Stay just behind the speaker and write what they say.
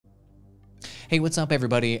Hey, what's up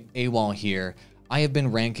everybody? Awall here. I have been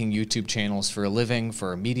ranking YouTube channels for a living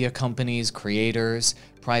for media companies, creators,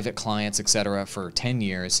 private clients, etc. for 10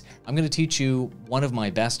 years. I'm going to teach you one of my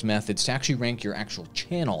best methods to actually rank your actual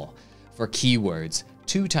channel for keywords.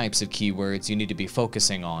 Two types of keywords you need to be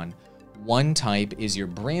focusing on. One type is your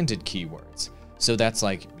branded keywords. So that's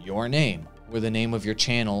like your name or the name of your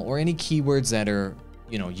channel or any keywords that are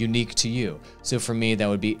unique to you. So for me, that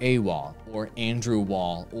would be Awall or Andrew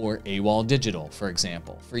Wall or Awall Digital, for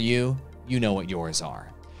example. For you, you know what yours are.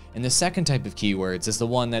 And the second type of keywords is the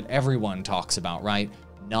one that everyone talks about, right?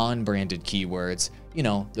 Non-branded keywords,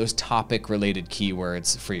 those topic-related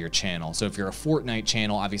keywords for your channel. So if you're a Fortnite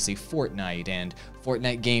channel, obviously Fortnite and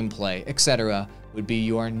Fortnite gameplay, etc. would be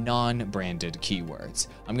your non-branded keywords.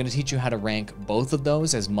 I'm going to teach you how to rank both of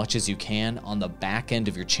those as much as you can on the back end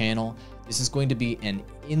of your channel. This is going to be an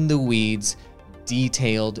in-the-weeds,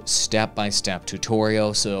 detailed, step-by-step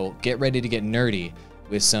tutorial, so get ready to get nerdy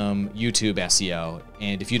with some YouTube SEO.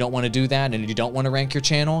 And if you don't want to do that and you don't want to rank your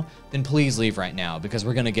channel, then please leave right now because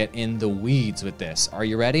we're going to get in the weeds with this. Are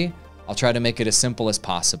you ready? I'll try to make it as simple as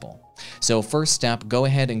possible. So first step, go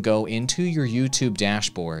ahead and go into your YouTube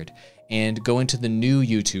dashboard and go into the new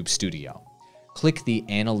YouTube studio. Click the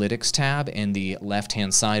Analytics tab in the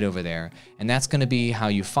left-hand side over there, and that's going to be how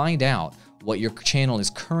you find out what your channel is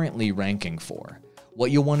currently ranking for.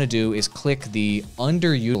 What you'll want to do is click the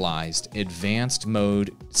Underutilized Advanced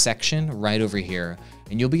Mode section right over here,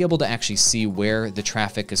 and you'll be able to actually see where the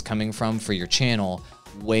traffic is coming from for your channel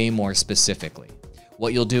way more specifically.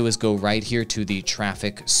 What you'll do is go right here to the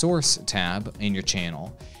Traffic Source tab in your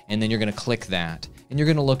channel, and then you're going to click that, and you're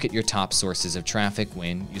going to look at your top sources of traffic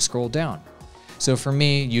when you scroll down. So for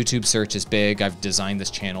me, YouTube search is big. I've designed this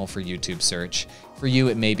channel for YouTube search. For you,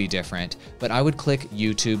 it may be different, but I would click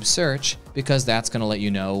YouTube search because that's going to let you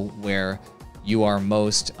know where you are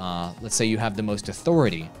most, let's say you have the most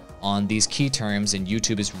authority on these key terms and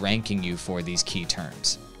YouTube is ranking you for these key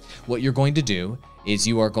terms. What you're going to do is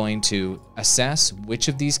you are going to assess which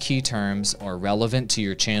of these key terms are relevant to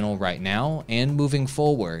your channel right now and moving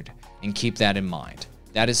forward, and keep that in mind.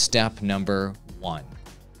 That is step number one.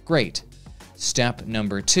 Great. Step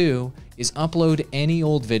number two is upload any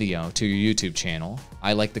old video to your YouTube channel.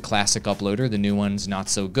 I like the classic uploader, the new one's not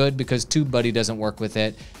so good because TubeBuddy doesn't work with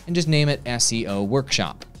it, and just name it SEO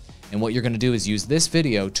Workshop. And what you're going to do is use this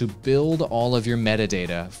video to build all of your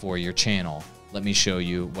metadata for your channel. Let me show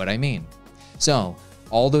you what I mean. So,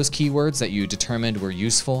 all those keywords that you determined were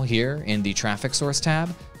useful here in the Traffic Source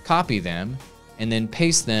tab, copy them, and then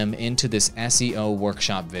paste them into this SEO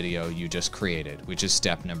workshop video you just created, which is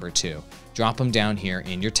step number two. Drop them down here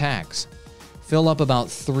in your tags. Fill up about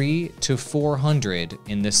 300 to 400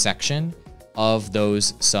 in this section of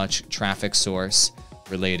those such traffic source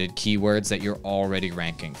related keywords that you're already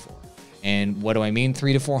ranking for. And what do I mean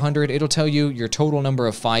 300 to 400? It'll tell you your total number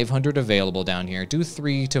of 500 available down here. Do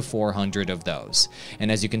 300 to 400 of those.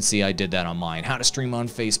 And as you can see, I did that on mine. How to stream on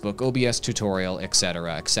Facebook, OBS tutorial,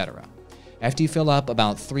 etc., etc. After you fill up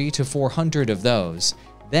about 300 to 400 of those,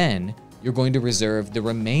 then you're going to reserve the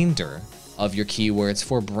remainder of your keywords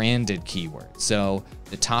for branded keywords. So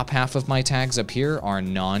the top half of my tags up here are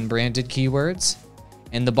non-branded keywords,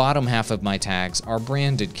 and the bottom half of my tags are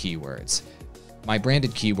branded keywords. My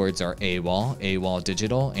branded keywords are Awall, Awall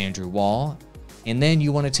Digital, Andrew Wall, and then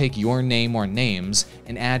you want to take your name or names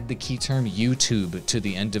and add the key term YouTube to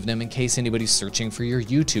the end of them in case anybody's searching for your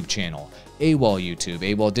YouTube channel. Awall YouTube,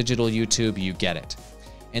 Awall Digital YouTube, you get it.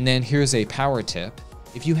 And then here's a power tip.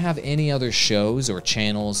 If you have any other shows or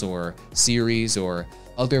channels or series or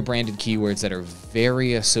other branded keywords that are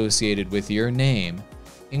very associated with your name,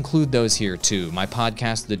 include those here too. My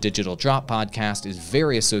podcast, the Digital Drop Podcast, is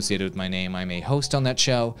very associated with my name. I'm a host on that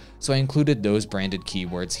show, so I included those branded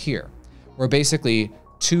keywords here. Where basically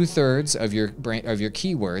 2/3 of your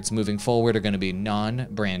keywords moving forward are going to be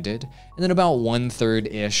non-branded, and then about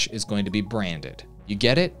 1/3-ish is going to be branded. You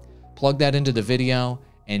get it? Plug that into the video,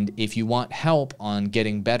 and if you want help on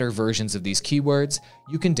getting better versions of these keywords,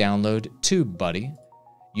 you can download TubeBuddy.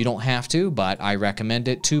 You don't have to, but I recommend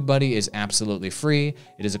it. TubeBuddy is absolutely free.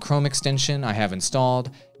 It is a Chrome extension I have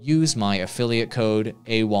installed. Use my affiliate code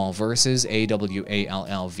AWALLVS,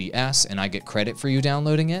 AWALLVS, and I get credit for you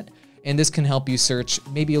downloading it. And this can help you search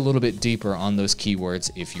maybe a little bit deeper on those keywords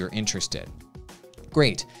if you're interested.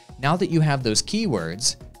 Great. Now that you have those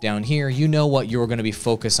keywords down here, you know what you're going to be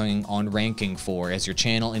focusing on ranking for as your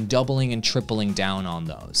channel and doubling and tripling down on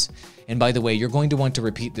those. And by the way, you're going to want to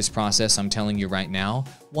repeat this process I'm telling you right now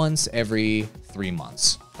once every 3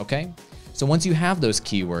 months, okay? So once you have those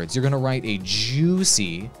keywords, you're going to write a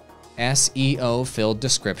juicy SEO-filled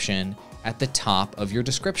description at the top of your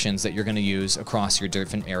descriptions that you're going to use across your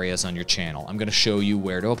different areas on your channel. I'm going to show you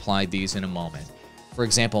where to apply these in a moment. For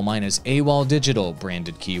example, mine is Awall Digital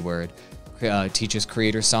branded keyword. Teaches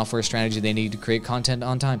creators software strategy they need to create content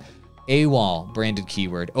on time. Awall branded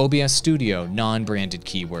keyword. OBS Studio non-branded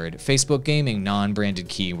keyword. Facebook Gaming non-branded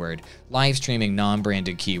keyword. Live streaming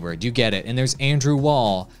non-branded keyword. You get it. And there's Andrew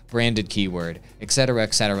Wall branded keyword,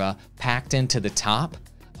 etc., packed into the top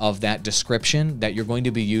of that description that you're going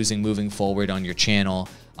to be using moving forward on your channel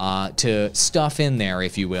to stuff in there,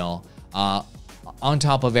 if you will, on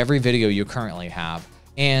top of every video you currently have,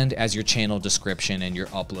 and as your channel description and your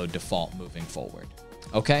upload default moving forward.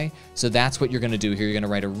 Okay, so that's what you're going to do here. You're going to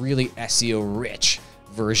write a really SEO-rich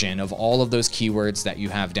version of all of those keywords that you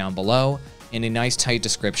have down below in a nice tight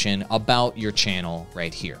description about your channel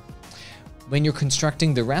right here. When you're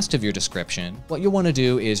constructing the rest of your description, what you'll want to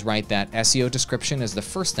do is write that SEO description as the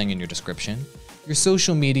first thing in your description, your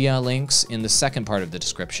social media links in the second part of the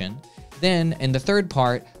description. Then, in the third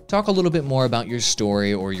part, talk a little bit more about your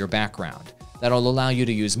story or your background. That'll allow you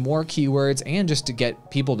to use more keywords and just to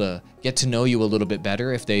get people to get to know you a little bit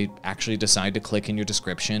better if they actually decide to click in your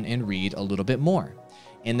description and read a little bit more.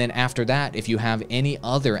 And then after that, if you have any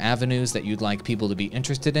other avenues that you'd like people to be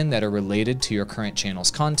interested in that are related to your current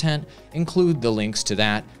channel's content, include the links to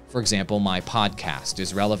that. For example, my podcast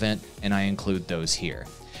is relevant, and I include those here.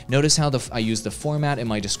 Notice how I use the format in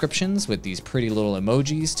my descriptions with these pretty little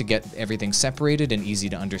emojis to get everything separated and easy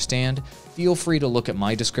to understand. Feel free to look at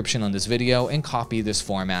my description on this video and copy this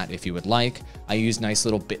format if you would like. I use nice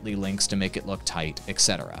little bit.ly links to make it look tight,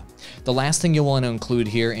 etc. The last thing you'll want to include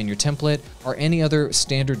here in your template are any other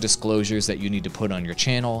standard disclosures that you need to put on your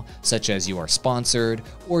channel, such as you are sponsored,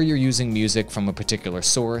 or you're using music from a particular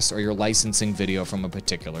source, or you're licensing video from a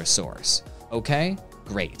particular source. Okay?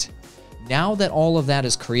 Great. Now that all of that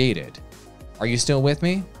is created, are you still with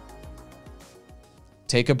me?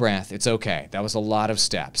 Take a breath. It's okay. That was a lot of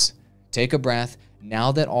steps. Take a breath.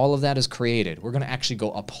 Now that all of that is created, we're going to actually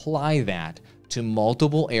go apply that to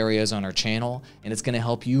multiple areas on our channel, and it's going to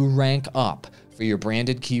help you rank up for your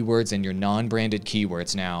branded keywords and your non-branded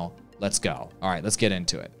keywords. Now, let's go. All right, let's get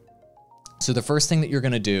into it. So the first thing that you're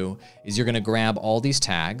going to do is you're going to grab all these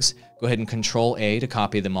tags. Go ahead and Control A to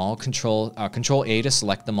copy them all. Control A to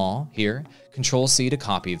select them all here. Control C to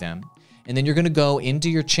copy them. And then you're going to go into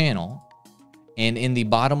your channel, and in the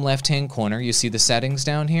bottom left-hand corner, you see the settings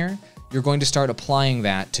down here. You're going to start applying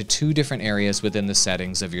that to 2 different areas within the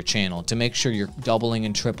settings of your channel to make sure you're doubling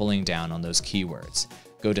and tripling down on those keywords.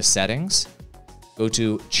 Go to Settings, go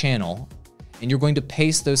to Channel, and you're going to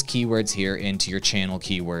paste those keywords here into your channel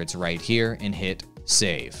keywords right here and hit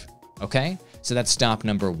Save. Okay? So that's stop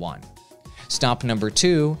number 1. Stop number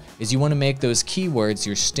 2 is you want to make those keywords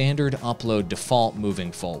your standard upload default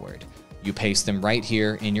moving forward. You paste them right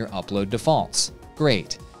here in your upload defaults.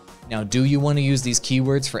 Great. Now, do you want to use these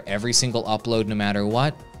keywords for every single upload no matter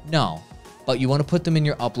what? No. But you want to put them in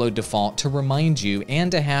your upload default to remind you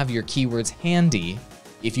and to have your keywords handy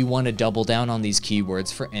if you want to double down on these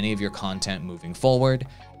keywords for any of your content moving forward.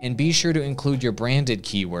 And be sure to include your branded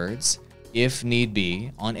keywords, if need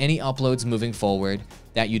be, on any uploads moving forward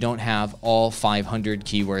that you don't have all 500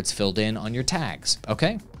 keywords filled in on your tags,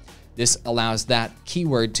 okay? This allows that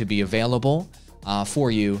keyword to be available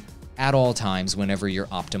for you at all times whenever you're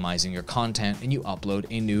optimizing your content and you upload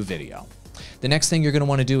a new video. The next thing you're going to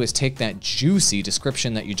want to do is take that juicy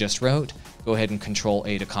description that you just wrote, go ahead and Control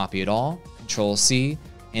A to copy it all, Control C,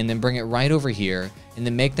 and then bring it right over here, and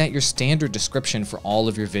then make that your standard description for all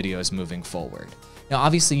of your videos moving forward. Now,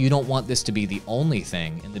 obviously, you don't want this to be the only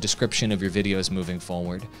thing in the description of your videos moving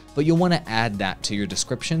forward, but you'll want to add that to your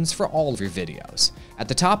descriptions for all of your videos. At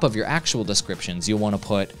the top of your actual descriptions, you'll want to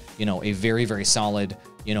put, a very, very solid,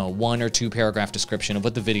 1 or 2 paragraph description of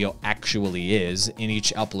what the video actually is in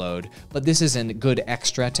each upload, but this is a good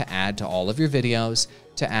extra to add to all of your videos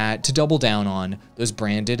to double down on those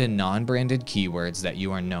branded and non-branded keywords that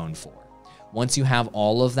you are known for. Once you have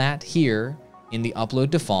all of that here in the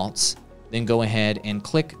upload defaults, then go ahead and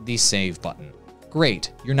click the Save button.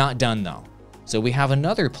 Great, you're not done though. So we have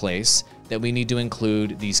another place that we need to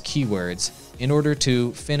include these keywords in order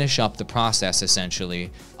to finish up the process,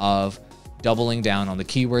 essentially, of doubling down on the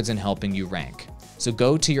keywords and helping you rank. So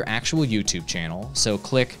go to your actual YouTube channel. So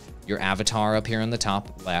click your avatar up here on the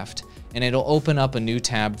top left, and it'll open up a new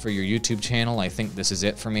tab for your YouTube channel. I think this is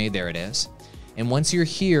it for me. There it is. And once you're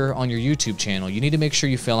here on your YouTube channel, you need to make sure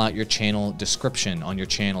you fill out your channel description on your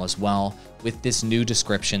channel as well with this new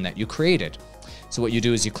description that you created. So what you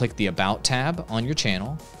do is you click the About tab on your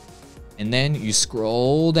channel, and then you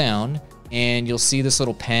scroll down and you'll see this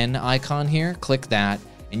little pen icon here. Click that,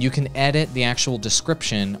 And you can edit the actual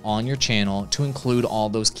description on your channel to include all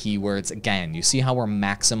those keywords. Again, you see how we're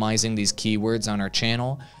maximizing these keywords on our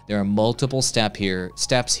channel? There are multiple steps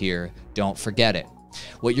here. Don't forget it.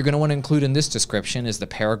 What you're going to want to include in this description is the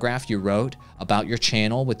paragraph you wrote about your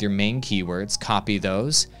channel with your main keywords. Copy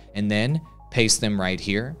those and then paste them right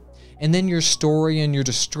here. And then your story and your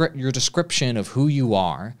description of who you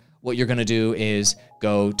are. What you're going to do is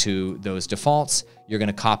go to those defaults. You're going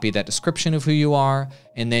to copy that description of who you are,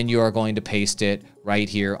 and then you are going to paste it right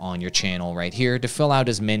here on your channel right here to fill out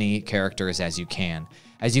as many characters as you can.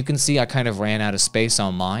 As you can see, I kind of ran out of space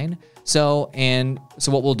on mine. So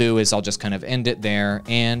what we'll do is I'll just kind of end it there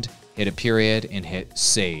and hit a period and hit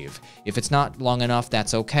save. If it's not long enough,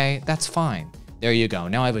 that's okay. That's fine. There you go.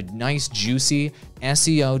 Now I have a nice juicy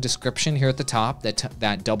SEO description here at the top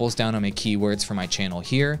that doubles down on my keywords for my channel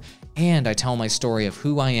here. And I tell my story of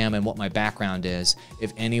who I am and what my background is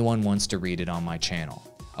if anyone wants to read it on my channel.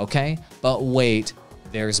 Okay? But wait,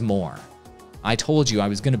 there's more. I told you I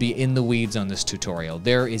was going to be in the weeds on this tutorial.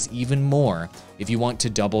 There is even more if you want to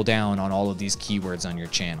double down on all of these keywords on your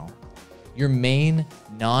channel. Your main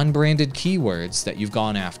non-branded keywords that you've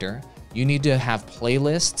gone after, you need to have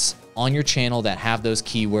playlists on your channel that have those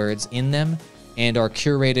keywords in them and are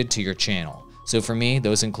curated to your channel. So for me,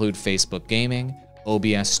 those include Facebook gaming,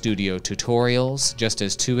 OBS studio tutorials, just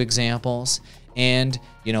as 2 examples, and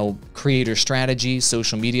creator strategy,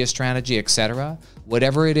 social media strategy, etc.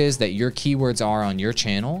 Whatever it is that your keywords are on your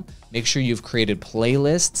channel, make sure you've created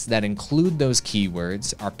playlists that include those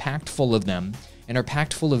keywords, are packed full of them, and are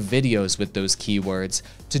packed full of videos with those keywords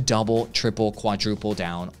to double, triple, quadruple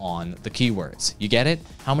down on the keywords. You get it?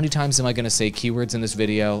 How many times am I going to say keywords in this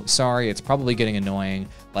video? Sorry, it's probably getting annoying,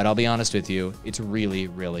 but I'll be honest with you, it's really,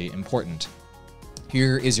 really important.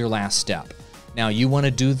 Here is your last step. Now you want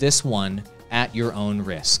to do this one at your own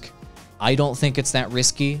risk. I don't think it's that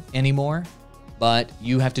risky anymore, but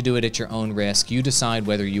you have to do it at your own risk. You decide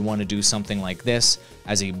whether you want to do something like this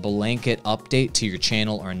as a blanket update to your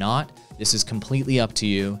channel or not. This is completely up to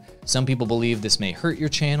you. Some people believe this may hurt your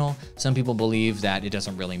channel. Some people believe that it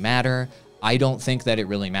doesn't really matter. I don't think that it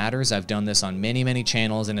really matters. I've done this on many, many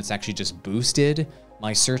channels, and it's actually just boosted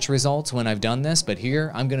my search results when I've done this. But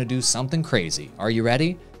here, I'm going to do something crazy. Are you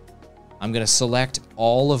ready? I'm going to select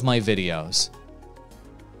all of my videos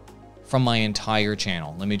from my entire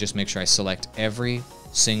channel. Let me just make sure I select every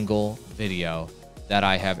single video that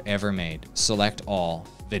I have ever made. Select all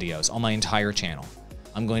videos on my entire channel.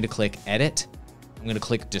 I'm going to click edit. I'm going to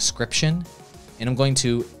click description, and I'm going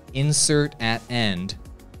to insert at end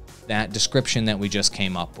that description that we just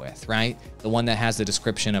came up with, right? The one that has the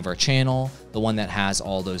description of our channel, the one that has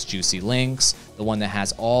all those juicy links, the one that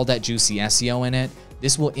has all that juicy SEO in it.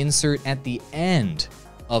 This will insert at the end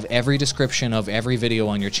of every description of every video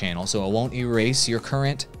on your channel, so it won't erase your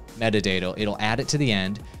current metadata. It'll add it to the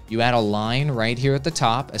end. You add a line right here at the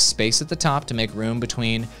top, a space at the top to make room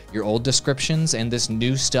between your old descriptions and this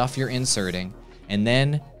new stuff you're inserting. And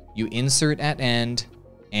then you insert at end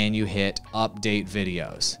and you hit update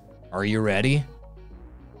videos. Are you ready?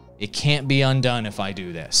 It can't be undone if I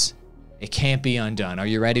do this. It can't be undone. Are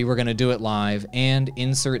you ready? We're going to do it live and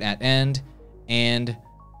insert at end, and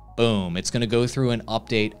boom, it's going to go through and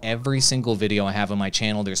update every single video I have on my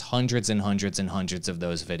channel. There's hundreds and hundreds and hundreds of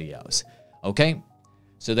those videos. Okay,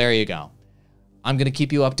 so there you go. I'm going to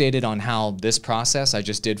keep you updated on how this process I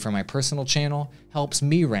just did for my personal channel helps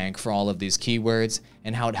me rank for all of these keywords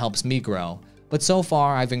and how it helps me grow. But so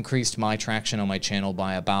far, I've increased my traction on my channel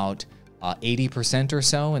by about 80% or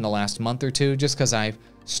so in the last month or two, just because I've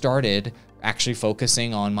started actually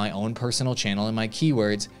focusing on my own personal channel and my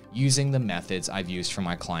keywords using the methods I've used for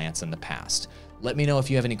my clients in the past. Let me know if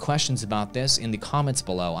you have any questions about this in the comments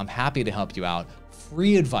below. I'm happy to help you out.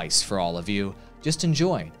 Free advice for all of you. Just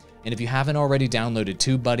enjoy. And if you haven't already downloaded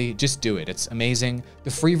TubeBuddy, just do it. It's amazing.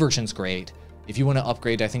 The free version's great. If you want to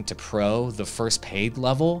upgrade, I think, to Pro, the first paid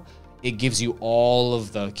level, it gives you all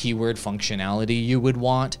of the keyword functionality you would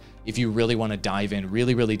want if you really want to dive in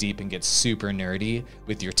really, really deep and get super nerdy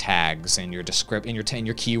with your tags and your your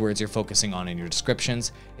keywords you're focusing on in your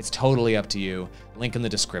descriptions. It's totally up to you. Link in the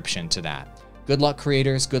description to that. Good luck,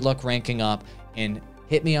 creators. Good luck ranking up, and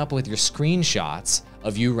hit me up with your screenshots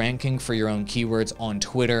of you ranking for your own keywords on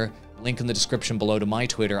Twitter. Link in the description below to my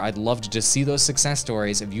Twitter. I'd love to just see those success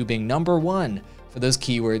stories of you being #1 for those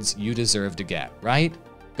keywords you deserve to get, right?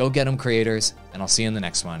 Go get them, creators, and I'll see you in the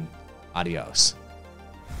next one. Adios.